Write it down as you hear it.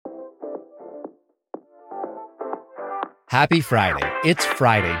Happy Friday. It's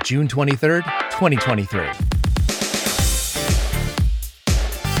Friday, June 23rd, 2023.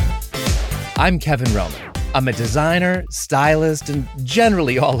 I'm Kevin Roman. I'm a designer, stylist, and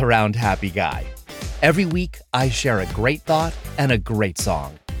generally all-around happy guy. Every week, I share a great thought and a great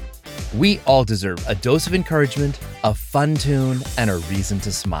song. We all deserve a dose of encouragement, a fun tune, and a reason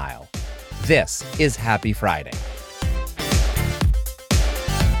to smile. This is Happy Friday.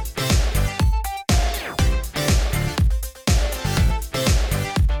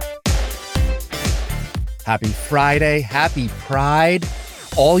 Happy Friday, happy Pride.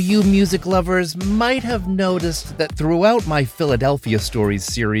 All you music lovers might have noticed that throughout my Philadelphia Stories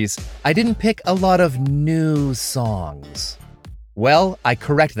series, I didn't pick a lot of new songs. Well, I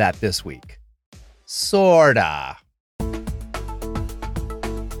correct that this week. Sorta.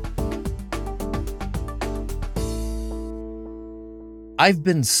 I've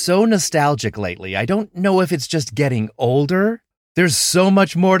been so nostalgic lately, I don't know if it's just getting older. There's so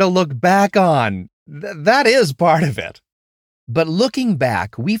much more to look back on. That is part of it. But looking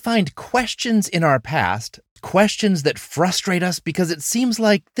back, we find questions in our past, questions that frustrate us because it seems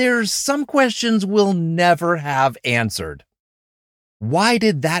like there's some questions we'll never have answered. Why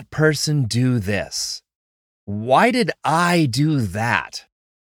did that person do this? Why did I do that?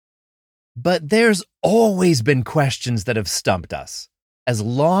 But there's always been questions that have stumped us, as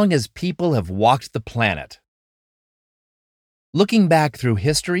long as people have walked the planet. Looking back through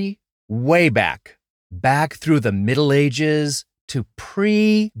history, way back through the Middle Ages to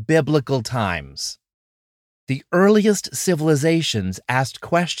pre-biblical times, the earliest civilizations asked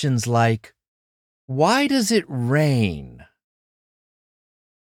questions like, why does it rain?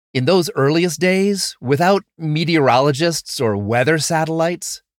 In those earliest days, without meteorologists or weather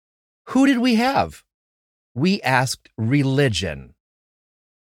satellites, who did we have? We asked religion.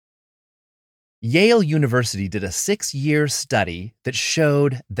 Yale University did a 6-year study that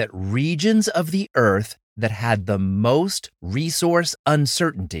showed that regions of the Earth that had the most resource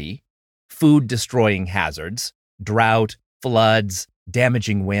uncertainty, food-destroying hazards, drought, floods,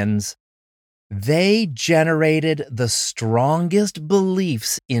 damaging winds, they generated the strongest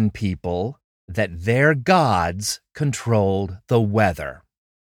beliefs in people that their gods controlled the weather.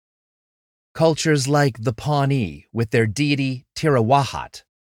 Cultures like the Pawnee with their deity Tirawahat,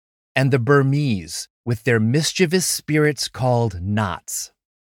 and the Burmese with their mischievous spirits called Knots.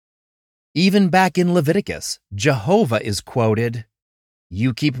 Even back in Leviticus, Jehovah is quoted,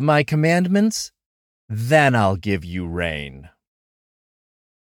 "You keep my commandments, then I'll give you rain."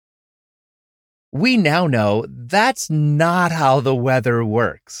 We now know that's not how the weather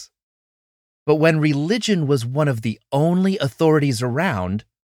works. But when religion was one of the only authorities around,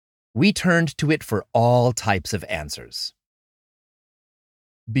 we turned to it for all types of answers.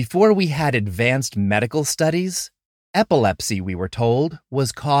 Before we had advanced medical studies, epilepsy, we were told,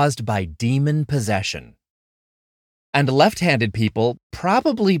 was caused by demon possession. And left-handed people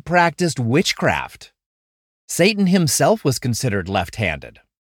probably practiced witchcraft. Satan himself was considered left-handed.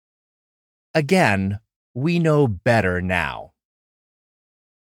 Again, we know better now.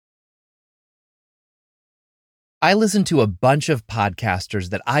 I listen to a bunch of podcasters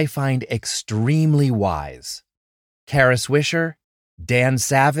that I find extremely wise. Kara Swisher, Dan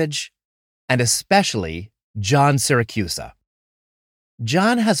Savage, and especially John Siracusa.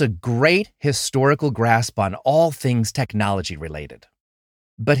 John has a great historical grasp on all things technology-related,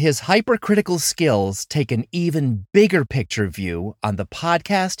 but his hypercritical skills take an even bigger picture view on the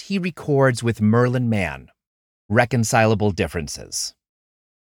podcast he records with Merlin Mann, Reconcilable Differences.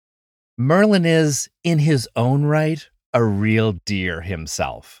 Merlin is, in his own right, a real dear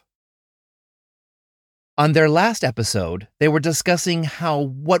himself. On their last episode, they were discussing how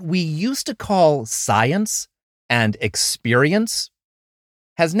what we used to call science and experience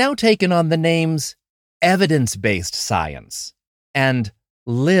has now taken on the names evidence-based science and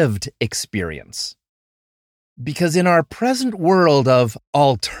lived experience. Because in our present world of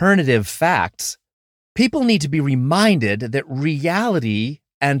alternative facts, people need to be reminded that reality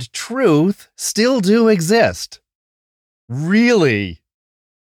and truth still do exist. Really.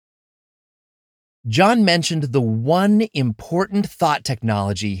 John mentioned the one important thought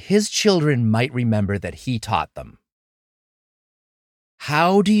technology his children might remember that he taught them.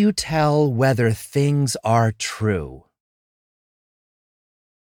 How do you tell whether things are true?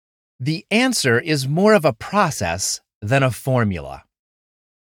 The answer is more of a process than a formula.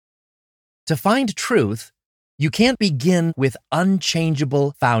 To find truth, you can't begin with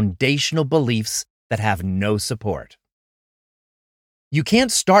unchangeable foundational beliefs that have no support. You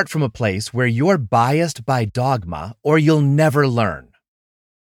can't start from a place where you're biased by dogma or you'll never learn.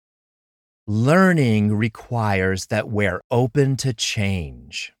 learning requires that we're open to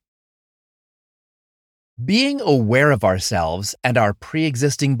change. Being aware of ourselves and our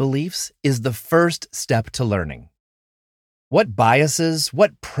pre-existing beliefs is the first step to learning. What biases,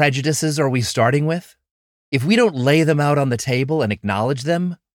 what prejudices are we starting with? If we don't lay them out on the table and acknowledge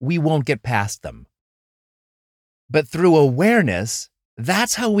them, we won't get past them. But through awareness,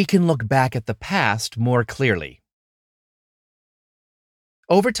 that's how we can look back at the past more clearly.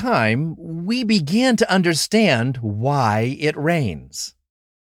 Over time, we began to understand why it rains.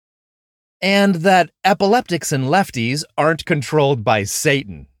 And that epileptics and lefties aren't controlled by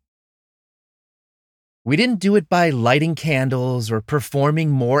Satan. We didn't do it by lighting candles or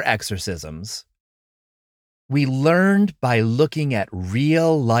performing more exorcisms. We learned by looking at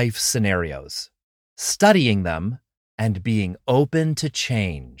real-life scenarios, studying them, and being open to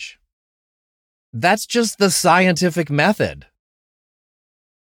change. That's just the scientific method.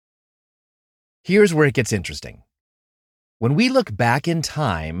 Here's where it gets interesting. When we look back in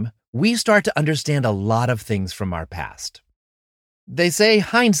time, we start to understand a lot of things from our past. They say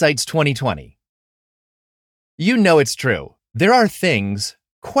hindsight's 20/20. You know it's true. There are things,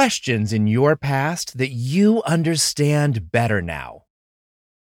 questions in your past that you understand better now.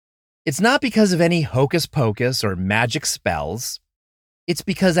 It's not because of any hocus pocus or magic spells. It's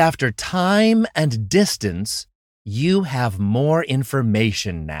because after time and distance, you have more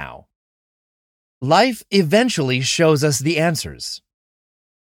information now. Life eventually shows us the answers.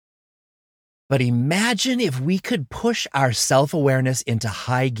 But imagine if we could push our self-awareness into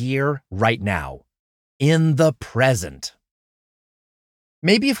high gear right now, in the present.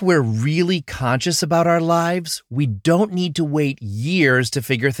 Maybe if we're really conscious about our lives, we don't need to wait years to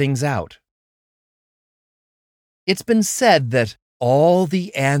figure things out. It's been said that all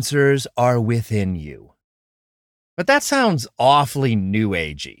the answers are within you. But that sounds awfully new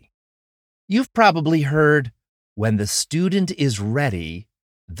agey. You've probably heard, when the student is ready,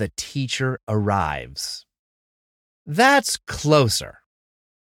 the teacher arrives. That's closer.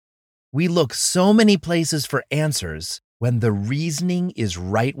 We look so many places for answers when the reasoning is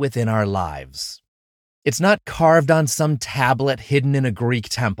right within our lives. It's not carved on some tablet hidden in a Greek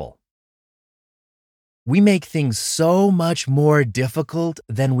temple. We make things so much more difficult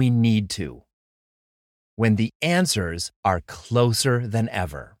than we need to, when the answers are closer than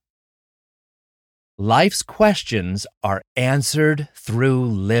ever. Life's questions are answered through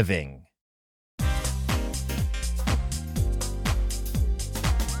living.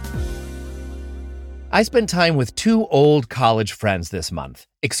 I spent time with two old college friends this month.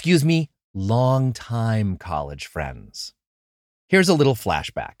 Excuse me, long-time college friends. Here's a little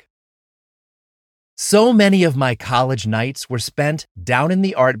flashback. So many of my college nights were spent down in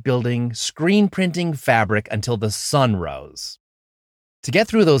the art building screen printing fabric until the sun rose. To get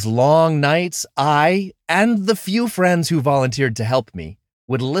through those long nights, I, and the few friends who volunteered to help me,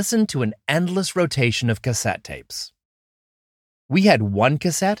 would listen to an endless rotation of cassette tapes. We had one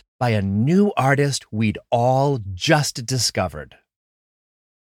cassette by a new artist we'd all just discovered.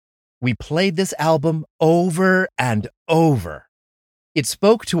 We played this album over and over. It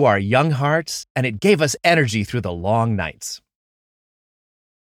spoke to our young hearts, and it gave us energy through the long nights.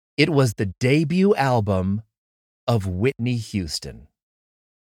 It was the debut album of Whitney Houston.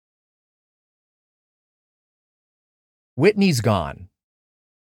 Whitney's gone.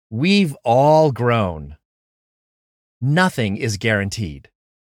 We've all grown. Nothing is guaranteed.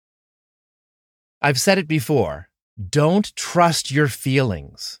 I've said it before, don't trust your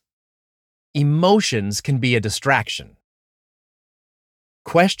feelings. Emotions can be a distraction.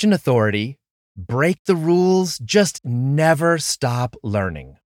 Question authority, break the rules, just never stop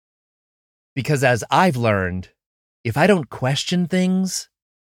learning. Because as I've learned, if I don't question things,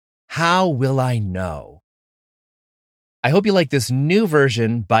 how will I know? I hope you like this new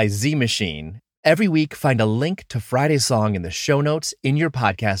version by Z Machine. Every week, find a link to Friday's song in the show notes in your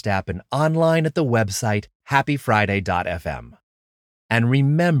podcast app and online at the website happyfriday.fm. And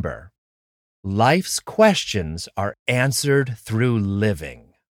remember, life's questions are answered through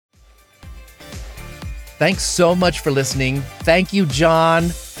living. Thanks so much for listening. Thank you, John.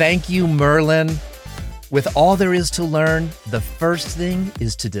 Thank you, Merlin. With all there is to learn, the first thing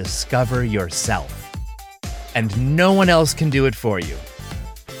is to discover yourself. And no one else can do it for you.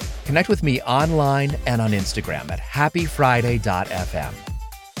 Connect with me online and on Instagram at happyfriday.fm.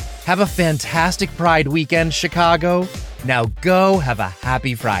 Have a fantastic Pride weekend, Chicago. Now go have a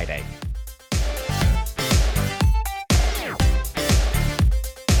happy Friday.